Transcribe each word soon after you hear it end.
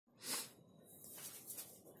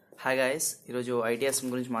Hi guys, ఈరోజు ITSM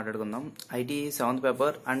గురించి మాట్లాడుకుందాం. ఐటీ 7th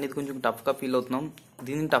పేపర్ అండ్ ఇది కొంచెం టఫ్గా ఫీల్ అవుతున్నాం.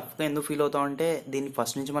 దీన్ని టఫ్గా ఎందుకు ఫీల్ అవుతాం అంటే దీన్ని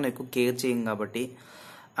ఫస్ట్ నుంచి మనం ఎక్కువ కేర్ చేయం కాబట్టి.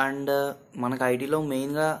 అండ్ మనకు ఐటీలో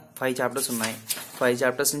మెయిన్గా 5 చాప్టర్స్ ఉన్నాయి. 5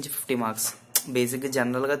 చాప్టర్స్ నుంచి 50 మార్క్స్. బేసిక్గా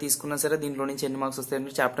జనరల్గా తీసుకున్నా సరే దీంట్లో నుంచి ఎన్ని మార్క్స్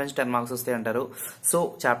వస్తాయంటే చాప్టర్ నుంచి 10 మార్క్స్ వస్తాయి అంటారు. సో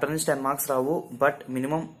చాప్టర్ నుంచి 10 మార్క్స్ రావు, బట్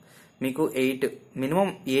మినిమం మీకు 8 మినిమం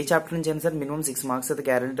ఏ చాప్టర్ నుంచి అయినా సరే మినిమం 6 మార్క్స్ అయితే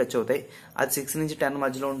గ్యారెంటీ టచ్ అవుతాయి. అది 6 నుంచి 10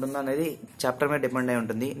 మధ్యలో ఉంటుంది అనేది చాప్టర్ మీద డిపెండ్ అయి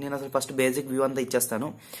ఉంటుంది. నేను అసలు ఫస్ట్ బేసిక్ వ్యూ అంతా ఇచ్చేస్తాను.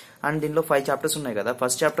 అండ్ దీనిలో 5 చాప్టర్స్ ఉన్నాయి కదా.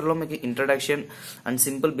 ఫస్ట్ చాప్టర్లో మీకు ఇంట్రడక్షన్ అండ్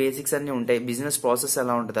సింపుల్ బేసిక్స్ అన్ని ఉంటాయి. బిజినెస్ ప్రాసెస్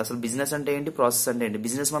ఎలా ఉంటుంది, అసలు బిజినెస్ అంటే ఏంటి, ప్రాసెస్ అంటే ఏంటి.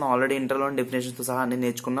 బిజినెస్ మనం ఆల్రెడీ ఇంటర్లో డెఫినేషన్తో సహా అన్ని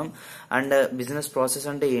నేర్చుకున్నాం. అండ్ బిజినెస్ ప్రాసెస్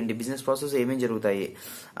అంటే ఏంటి, బిజినెస్ ప్రాసెస్ ఏమేమి జరుగుతాయి.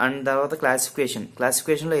 అండ్ తర్వాత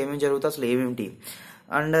క్లాసిఫికేషన్లో ఏమేమి జరుగుతాయి, అసలు ఏమేమిటి.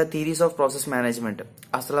 And theories of process management,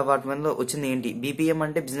 అసలు వాటి మీద వచ్చింది ఏంటి. బీపీఎం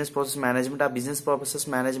అంటే బిజినెస్ ప్రాసెస్ మేనేజ్మెంట్. ఆ బిజినెస్ ప్రాసెస్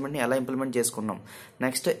మేనేజ్మెంట్ ని ఎలా ఇంప్లిమెంట్ చేసుకున్నాం.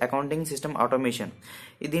 Next accounting system automation.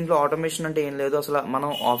 దీంట్లో ఆటోమేషన్ అంటే ఏం లేదు, అసలు మనం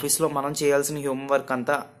ఆఫీస్లో మనం చేయాల్సిన హ్యూమన్ వర్క్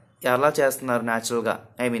అంతా ఎలా చేస్తున్నారు న్యాచురల్గా,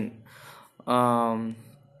 ఐ మీన్.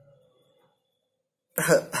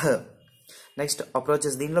 Next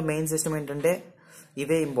approaches. దీనిలో మెయిన్ సిస్టమ్ ఏంటంటే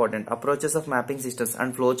ఇవే important. Approaches of mapping systems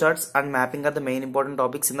and flow charts and mapping are the main important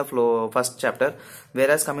topics in the first chapter.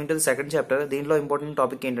 వేరాస్ coming to the second chapter, దీంట్లో important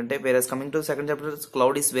topic ఏంటంటే coming to the second chapter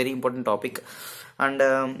cloud is very important topic. And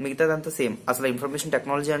మిగతాదంతా same. అసలు information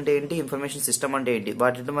technology అంటే ఏంటి, information system అంటే ఏంటి,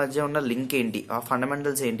 వాటి మధ్య ఉన్న లింక్ ఏంటి, ఆ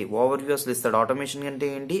ఫండమెంటల్స్ ఏంటి, ఓవర్ వ్యూ అసలు ఇస్తాడు. ఆటోమేషన్ అంటే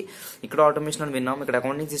ఏంటి, ఇక్కడ ఆటోమేషన్ అని విన్నాం. ఇక్కడ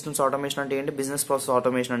అకౌంటింగ్ సిస్టమ్స్ ఆటోమేషన్ అంటే ఏంటి, బిజినెస్ ప్రాసెస్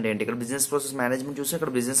ఆటోమేషన్ అంటే ఏంటి, ఇక్కడ బిజినెస్ ప్రాసెస్ మేనేజ్మెంట్ చూసి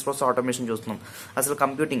ఇక్కడ బిజినెస్ ప్రాసెస్ ఆటోమేషన్ చూస్తున్నాం. అసలు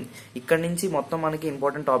కంప్యూటింగ్, ఇక్కడ నుంచి మొత్తం మనకి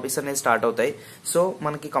ఇంపార్టెంట్ టాపిక్స్ అనేది స్టార్ట్ అవుతాయి. సో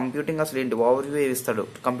మనకి కంప్యూటింగ్ అసలు ఏంటి, ఓవర్ వ్యూ ఇస్తాడు.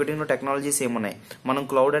 కంప్యూటింగ్ లో టెక్నాలజీస్ ఏమున్నాయి, మనం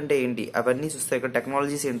క్లౌడ్ అంటే ఏంటి అవన్నీ చూస్తాయి. ఇక్కడ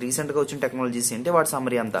టెక్నాలజీస్ ఏంటి, రీసెంట్ గా వచ్చిన టెక్నాలజీస్ ఏంటి, వాటి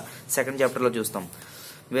సమ్మరీ అంతా సెకండ్ చాప్టర్ లో చూస్తాం.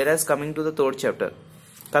 Whereas coming to the third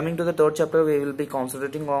chapter, we will be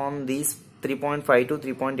concentrating on these 3.5 to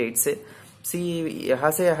 3.8 से. See,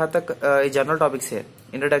 यहाँ से यहाँ तक जनरल टॉपिक्स है.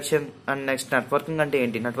 ఇంట్రడక్షన్ అండ్ నెక్స్ట్ నెట్వర్కింగ్ అంటే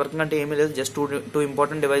ఏంటి. నెట్వర్కింగ్ అంటే ఏమీ లేదు, జస్ట్ టూ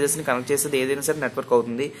ఇంపార్టెంట్ డివైజెస్ ని కనెక్ట్ చేసేది ఏదైనా సరే నెట్వర్క్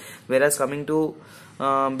అవుతుంది. వేరాస్ coming to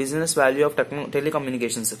business value of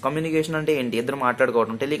telecommunications. Communication అంటే ఏంటి, ఇద్దరు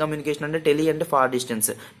మాట్లాడుకోవడం. టెలికమ్యూనికేషన్ అంటే టెలి అంటే ఫార్ డిస్టెన్స్,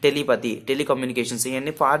 టెలిపతి, టెలికమ్యూనికేషన్స్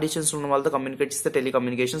ఇవన్నీ ఫార్ డిస్టెన్స్ ఉన్న వాళ్ళతో కమ్యూనికేట్ చేస్తే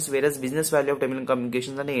telecommunications. వేరాస్ business value of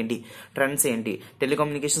telecommunications అంటే ఏంటి, ట్రెండ్స్ ఏంటి,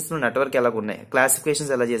 టెలికమ్యూనికేషన్స్ లో నెట్వర్క్ ఎలా ఉన్నాయి,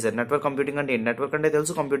 క్లాసిఫికేషన్స్ ఎలా చేశారు. నెట్వర్క్ కంప్యూటింగ్ అంటే ఏంటి, నెట్వర్క్ అంటే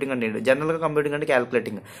తెలుసు, కంప్యూటింగ్ అంటే ఏంటి. జనరల్ గా కంప్యూటింగ్ అంటే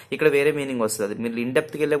క్యాల్కులేటింగ్, ఇక్కడ వేరే మీనింగ్ వస్తుంది. మీరు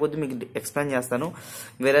డెప్త్ కి వెళ్ళే కొద్ది మీకు ఎక్స్ప్లెయిన్ చేస్తాను.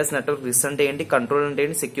 వేరేస్ నెట్వర్క్ రిస్క్ అంటే ఏంటి, కంట్రోల్ అంటే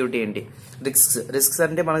ఏంటి, సెక్యూరిటీ ఏంటి. రిస్క్స్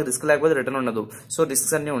అంటే మనకి రిస్క్ లేకపోతే రిటర్న్ ఉండదు. సో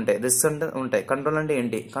రిస్క్స్ అన్ని ఉంటాయి, రిస్క్స్ అంటే ఉంటాయి. కంట్రోల్ అంటే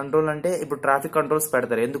ఏంటి, కంట్రోల్ అంటే ఇప్పుడు ట్రాఫిక్ కంట్రోల్స్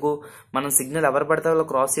పెడతారు. ఎందుకు, మనం సిగ్నల్ ఎవరు పడితే వాళ్ళు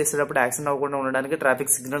క్రాస్ చేసేటప్పుడు యాక్సిడెంట్ అవ్వకుండా ఉండడానికి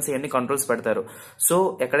ట్రాఫిక్ సిగ్నల్స్ ఇవన్నీ కంట్రోల్స్ పెడతారు. సో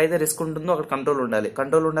ఎక్కడైతే రిస్క్ ఉంటుందో అక్కడ కంట్రోల్ ఉండాలి.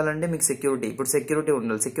 కంట్రోల్ ఉండాలంటే మీకు సెక్యూరిటీ, ఇప్పుడు సెక్యూరిటీ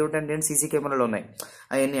ఉండాలి. సెక్యూరిటీ అంటే ఏంటి, సీసీ కెమెరాలు ఉన్నాయి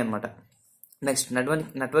అవన్నీ అనమాట. Next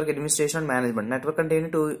network administration and management. Network అంటే ఏంటి,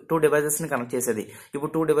 టూ డివైజెస్ ని కనెక్ట్ చేసేది. ఇప్పుడు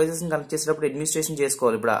 2 డివైజెస్ ని కనెక్ట్ చేసేటప్పుడు అడ్మినిస్ట్రేషన్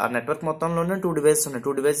చేసుకోవాలి. ఇప్పుడు ఆ నెట్వర్క్ మొత్తంలోనే 2 డివైజెస్ ఉన్నాయి.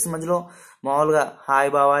 2 డివైజెస్ మధ్యలో మామూలుగా హాయ్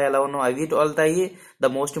బావా ఎలా ఉన్నావు అవి వెళ్తాయి, ద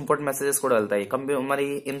మోస్ట్ ఇంపార్టెంట్ మెసేజెస్ కూడా వెళ్తాయి. మరి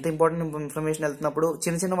ఎంత ఇంపార్టెంట్ ఇన్ఫర్మేషన్ వెళ్తున్నప్పుడు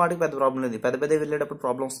చిన్న చిన్న వాటికి పెద్ద ప్రాబ్లం లేదు, పెద్ద వెళ్ళేటప్పుడు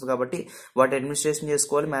ప్రాబ్లం వస్తుంది. కాబట్టి వాటి అడ్మినిస్ట్రేషన్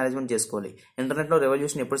చేసుకోవాలి, మేనేజ్మెంట్ చేసుకోవాలి. ఇంటర్నెట్ లో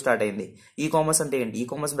రెవల్యూషన్ ఎప్పుడు స్టార్ట్ అయింది. ఈ కామర్స్ అంటే ఏంటి, e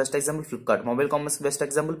commerce best example Flipkart, mobile commerce best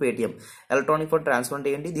example Paytm. Electronic fund transfer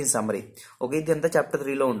అంటే ఏంటి, దీని సమ్మరీ. ఓకే, ఇది అంతా చాప్టర్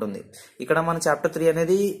 3 లో ఉంటుంది. ఇక్కడ మన చాప్టర్ 3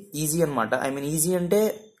 అనేది ఈజీ అనమాట. ఐ మీన్ ఈజీ అంటే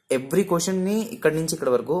ఎవ్రీ క్వశ్చన్ ని ఇక్కడ నుంచి ఇక్కడ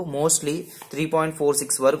వరకు మోస్ట్లీ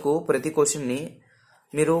 3.46 వరకు ప్రతి క్వశ్చన్ ని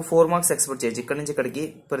మీరు 4 మార్క్స్ ఎక్స్పెక్ట్ చేయొచ్చు. ఇక్కడ నుంచి ఇక్కడికి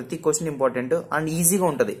ప్రతి క్వశ్చన్ ఇంపార్టెంట్ అండ్ ఈజీగా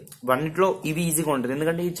ఉంటుంది. వన్నిట్లో ఇవి ఈజీగా ఉంటుంది,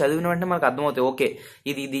 ఎందుకంటే ఇది చదివిన వెంటనే మనకు అర్థమవుతాయి. ఓకే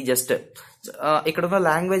ఇది జస్ట్ ఇక్కడ ఉన్న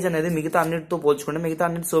లాంగ్వేజ్ అనేది మిగతా అన్నిటితో పోల్చుకుంటే మిగతా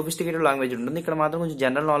అన్నిటి సోఫిస్టికేటెడ్ లాంగ్వేజ్ ఉంటుంది. ఇక్కడ మాత్రం కొంచెం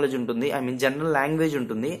జనరల్ నాలెడ్జ్ ఉంటుంది, ఐ మీన్ జనరల్ లాంగ్వేజ్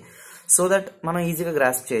ఉంటుంది. సో దట్ మనం ఈజీగా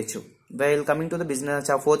గ్రాస్ప్ చేయొచ్చు. While coming to the business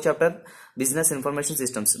 4th chapter business information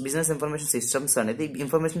systems. Business information systems అనేది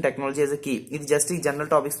information technology as a key. ఇది జస్ట్ ఈ జనరల్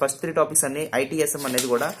టాపిక్స్. ఫస్ట్ 3 టాపిక్స్ అన్ని ITSM అనేది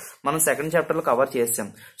కూడా మనం సెకండ్ చాప్టర్ లో కవర్ చేస్తాం.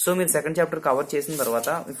 సో మీరు సెకండ్ చాప్టర్ కవర్ చేసిన తర్వాత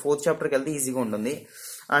 4th చాప్టర్కి వెళ్తే ఈజీగా ఉంటుంది.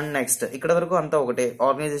 అండ్ నెక్స్ట్ ఇక్కడ వరకు అంతా ఒకటే.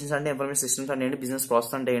 ఆర్గనైజేషన్స్ అంటే ఇన్ఫర్మేషన్ సిస్టమ్స్ అంటే ఏంటి, బిజినెస్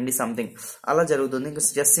ప్రాసెస్ అంటే ఏంటి, సంథింగ్ అలా జరుగుతుంది. ఇంకా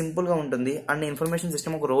జస్ట్ సింపుల్ గా ఉంటుంది. అండ్ ఇన్ఫర్మేషన్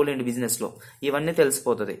సిస్టమ్ ఒక రోల్ ఏంటి బిజినెస్ లో, ఇవన్నీ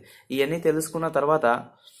తెలిసిపోతుంది. ఇవన్నీ తెలుసుకున్న తర్వాత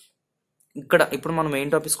ఇప్పుడు మనం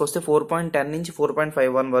మెయిన్ టాపిక్స్కి వస్తే 4.10 నుంచి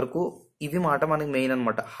 4.51 వరకు ఇవి మాట మనకి మెయిన్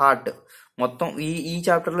అనమాట. హార్ట్ మొత్తం ఈ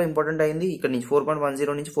చాప్టర్ లో ఇంపార్టెంట్ అయింది. ఇక్కడ నుంచి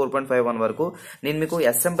 4.10 నుంచి 4.51 వరకు నేను మీకు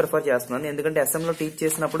ఎస్ఎం ప్రిఫర్ చేస్తున్నాను. ఎందుకంటే ఎస్ఎం లో టీచ్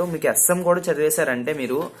చేసినప్పుడు మీకు ఎస్ఎం కూడా చదివేశారంటే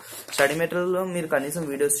మీరు స్టడీ మెటీరియల్ లో మీరు కనీసం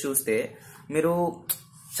వీడియోస్ చూస్తే మీరు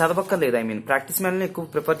చదవక్కర్లేదు. ప్రాక్టీస్ మేళని ఎక్కువ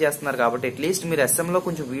ప్రిఫర్ చేస్తున్నారు కాబట్టి అట్లీస్ట్ మీరు ఎస్ఎంలో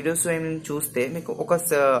కొంచెం వీడియోస్ చూస్తే మీకు ఒక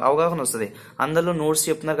అవగాహన వస్తుంది. అందులో నోట్స్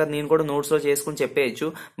చెప్తున్నారు కదా, నేను కూడా నోట్స్లో చేసుకుని చెప్పేయచ్చు.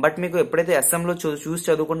 బట్ మీకు ఎప్పుడైతే ఎస్ఎంలో చూసి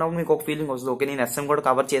చదువుకున్నప్పుడు మీకు ఒక ఫీలింగ్ వస్తుంది, ఓకే నేను ఎస్ఎం కూడా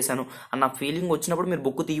కవర్ చేశాను అన్న ఫీలింగ్ వచ్చినప్పుడు మీరు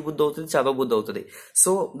బుక్ తీయబుద్ధి అవుతుంది, చదవబుద్ధి అవుతుంది.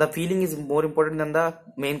 So the feeling is more important then the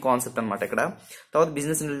main concept అనమాట. ఇక్కడ తర్వాత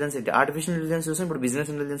బిజినెస్ ఇంటెలిజెన్స్ ఏంటి, ఆర్టిఫిషియల్ ఇంటెలిజెన్స్ చూసి ఇప్పుడు బిజినెస్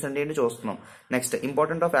ఇంటెలిజెన్స్ అంటే ఏంటి చూస్తున్నాం. Next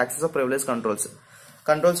important of access of privilege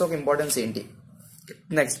controls ఒక ఇంపార్టెన్స్ ఏంటి.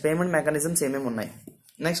 నెక్స్ట్ పేమెంట్ మెకానిజమ్స్ ఏమేమి ఉన్నాయి.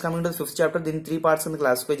 Next coming to 5th chapter, దీన్ని 3 parts కింద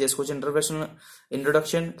క్లాసిఫై చేసుకోవచ్చు.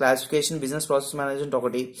 Introduction, classification, business process management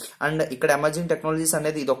ఒకటి, అండ్ ఇక్కడ ఎమర్జింగ్ టెక్నాలజీస్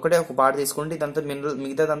అనేది ఇది ఒక్కటే ఒక పార్ట్ తీసుకోండి, ఇదంతా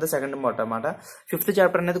మిగతాదంతా సెకండ్ పార్ట్ అనమాట. 5th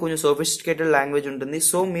చాప్టర్ అనేది కొంచెం సోఫిస్టికేటెడ్ లాంగ్వేజ్ ఉంటుంది.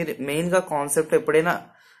 సో మీరు మెయిన్ గా కాన్సెప్ట్ ఎప్పుడైనా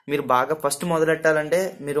మీరు బాగా ఫస్ట్ మొదలెట్టాలంటే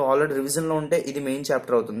మీరు ఆల్రెడీ రివిజన్ లో ఉంటే ఇది మెయిన్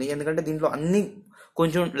చాప్టర్ అవుతుంది. ఎందుకంటే దీంట్లో అన్ని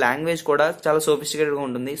కొంచెం లాంగ్వేజ్ కూడా చాలా సోఫిస్టికేటెడ్ గా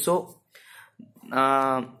ఉంటుంది. సో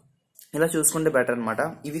ఇలా చూసుకుంటే బెటర్ అనమాట.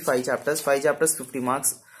 ఇవి 5 చాప్టర్స్ 50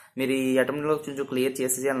 మార్క్స్. మీరు ఈ అటెంప్ట్ లో కొంచెం క్లియర్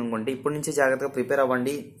చేసేయాలనుకుంటే ఇప్పటి నుంచి జాగ్రత్తగా ప్రిపేర్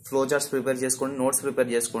అవ్వండి. ఫ్లో చార్ట్స్ ప్రిపేర్ చేసుకోండి, నోట్స్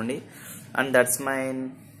ప్రిపేర్ చేసుకోండి. And that's my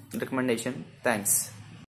recommendation. Thanks.